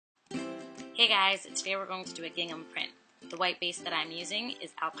Hey guys, today we're going to do a gingham print. The white base that I'm using is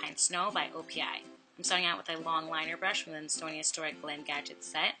Alpine Snow by OPI. I'm starting out with a long liner brush from the Stony Historic Blend Gadget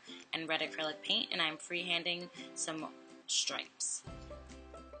set and red acrylic paint, and I'm freehanding some stripes.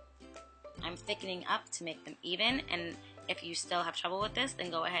 I'm thickening up to make them even, and if you still have trouble with this,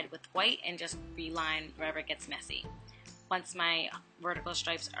 then go ahead with white and just reline wherever it gets messy. Once my vertical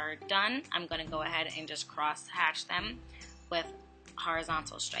stripes are done, I'm going to go ahead and just cross hatch them with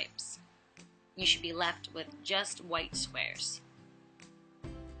horizontal stripes. You should be left with just white squares.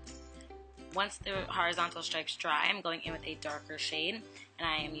 Once the horizontal stripes dry, I'm going in with a darker shade, and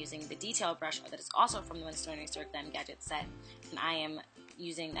I am using the detail brush that is also from the Stony Historic Blend Gadget set, and I am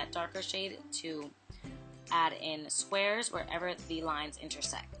using that darker shade to add in squares wherever the lines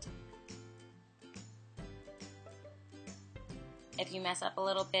intersect. If you mess up a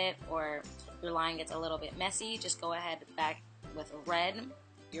little bit or your line gets a little bit messy, just go ahead back with red,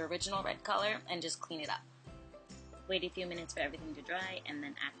 your original red color, and just clean it up. Wait a few minutes for everything to dry and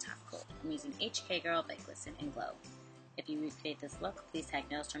then add top coat. I'm using HK Girl by Glisten and Glow. If you recreate this look, please tag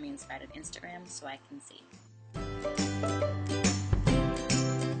Maelstrom Inspired on Instagram so I can see.